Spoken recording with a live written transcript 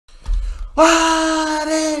What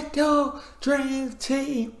it do, Dream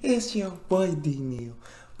Team? It's your boy Neal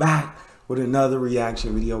back with another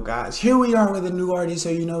reaction video, guys. Here we are with a new artist, so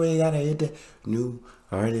you know we gotta hit the new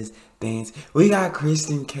artist dance. We got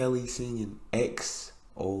Kristen Kelly singing Ex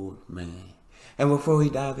Old Man. And before we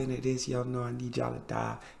dive into this, y'all know I need y'all to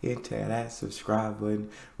dive into that subscribe button,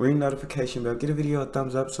 ring notification bell, get a video a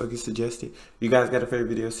thumbs up so it gets suggested. You guys got a favorite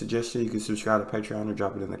video suggestion, you can subscribe to Patreon or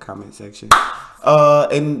drop it in the comment section.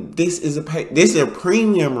 And this is a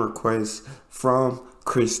premium request from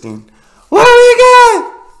Kristen. What do we got?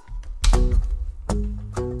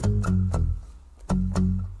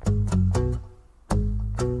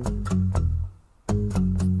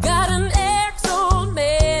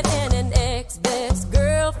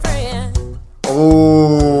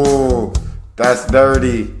 Oh, that's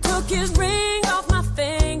dirty. Took his ring off my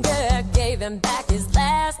finger, gave him back his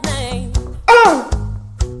last name. Oh.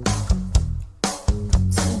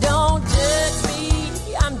 So don't judge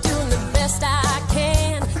me, I'm doing the best I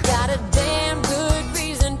can. Got a damn good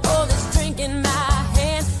reason for this drink in my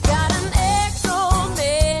hand. Got an ex-old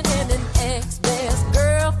man and an ex-best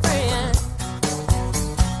girlfriend.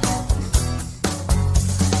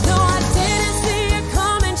 No, I didn't see her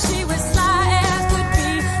coming, she was sly.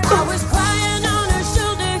 I was crying on her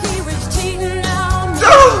shoulder, he was cheating on me.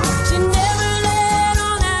 She never let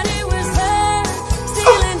on that it was her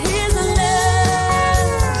stealing his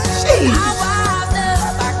love. I wise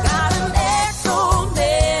up, I got an ex-old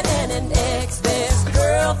man and an ex-best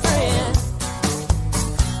girlfriend.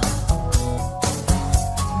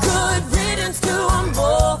 Good riddance to them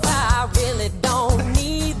both, I really don't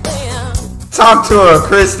need them. Talk to her,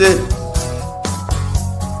 Kristen.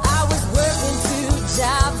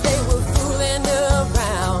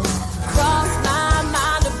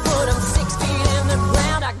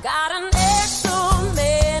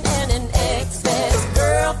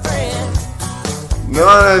 You know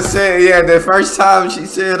what I'm saying? Yeah, the first time she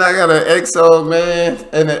said I got an ex-old man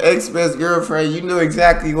and an ex-best girlfriend, you knew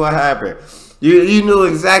exactly what happened. You knew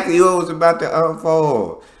exactly what was about to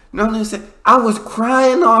unfold. You know what I'm saying? I was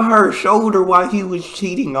crying on her shoulder while he was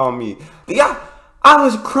cheating on me. Yeah, I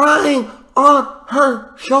was crying on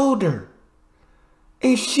her shoulder.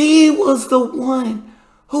 And she was the one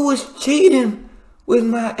who was cheating with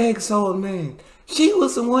my ex-old man. She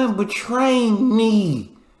was the one betraying me.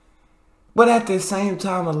 But at the same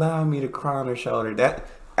time, allowing me to cry on her shoulder. That's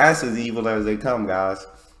as evil as they come, guys.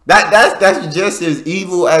 That's just as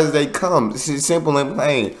evil as they come. This is simple and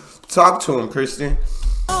plain. Talk to him, Kristen.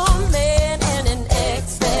 Oh, man, and an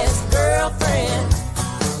ex-best girlfriend.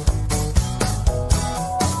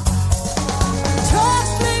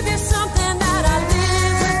 Trust may be something that I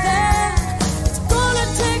live without. It's gonna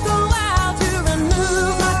take a while to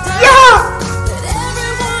remove my doubt. Yeah! But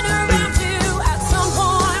everyone around you at some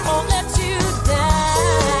point won't let you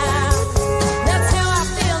down. That's how I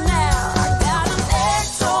feel now. I got an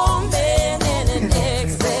ex-old man and an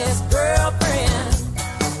ex-best girlfriend.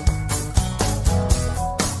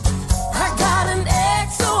 I got an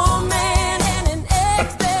ex-old man and an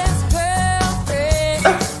ex-best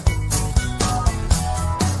girlfriend.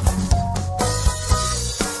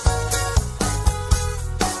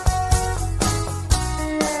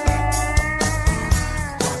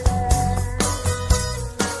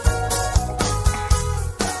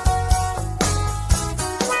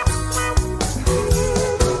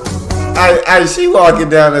 She walking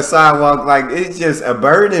down the sidewalk like it's just a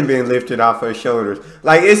burden being lifted off her shoulders.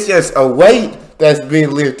 Like it's just a weight that's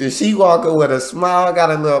being lifted. She walking with a smile,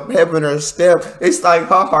 got a little pep in her step. It's like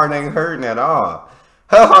her heart ain't hurting at all.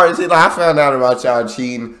 Her heart is like, I found out about y'all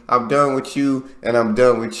cheating. I'm done with you and I'm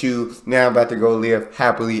done with you. Now I'm about to go live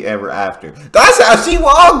happily ever after. That's how she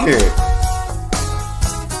walking.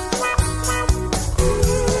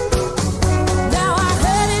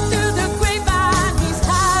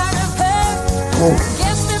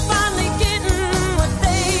 Guess they're finally getting what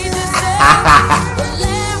they deserve. The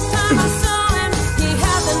last time I saw him, he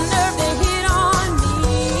had the nerve to hit on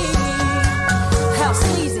me. How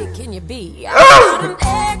sleazy can you be? I got an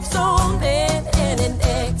ex-old man and an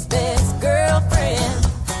ex-best girlfriend.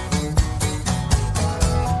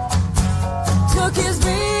 Took his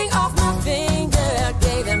ring off my finger,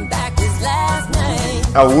 gave him back his last name.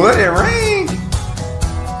 A wooden ring?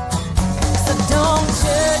 So don't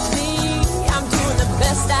judge me.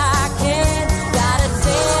 Best I can. Got a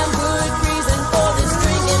damn good reason for this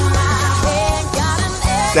drink in my hand. Got an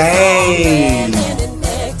ex-old man and an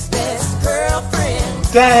ex-best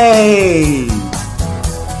girlfriend. Dang.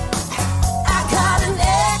 I got an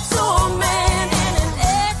ex-old man and an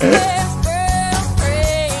ex-best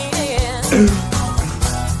girlfriend.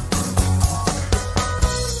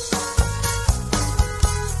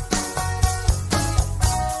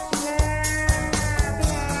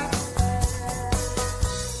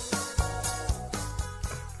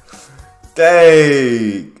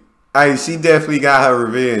 Dang. Hey, she definitely got her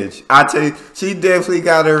revenge. I tell you, she definitely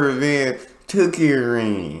got her revenge. Took your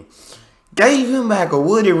ring. Gave him back a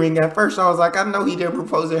wooden ring. At first, I was like, I know he didn't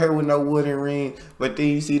propose to her with no wooden ring. But then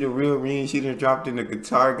you see the real ring. She done dropped in the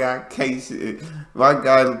guitar guy case. My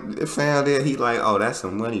guy found it. He like, oh, that's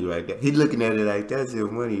some money right there. He looking at it like, that's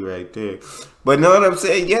some money right there. But know what I'm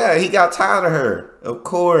saying? Yeah, he got tired of her. Of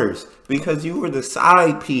course. Because you were the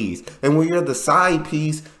side piece. And when you're the side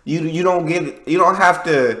piece, you don't have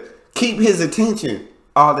to keep his attention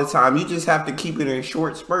all the time. You just have to keep it in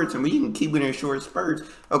short spurts. And when you can keep it in short spurts,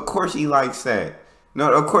 of course he likes that.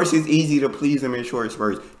 No, of course it's easy to please him in short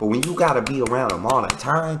spurts. But when you gotta be around him all the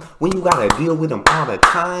time, when you gotta deal with him all the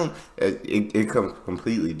time, it comes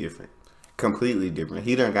completely different. Completely different.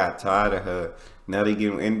 He done got tired of her. Now they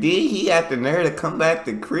get him. And then he had the nerve to come back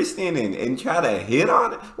to Kristen and try to hit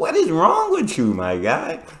on it. What is wrong with you, my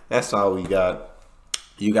guy? That's all we got.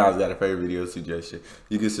 You guys got a favorite video suggestion?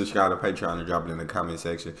 You can subscribe to Patreon and drop it in the comment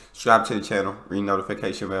section. Subscribe to the channel, ring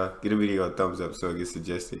notification bell, get a video a thumbs up so it gets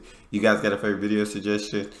suggested. You guys got a favorite video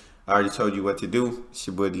suggestion? I already told you what to do. It's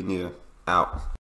your boy Neal. Out.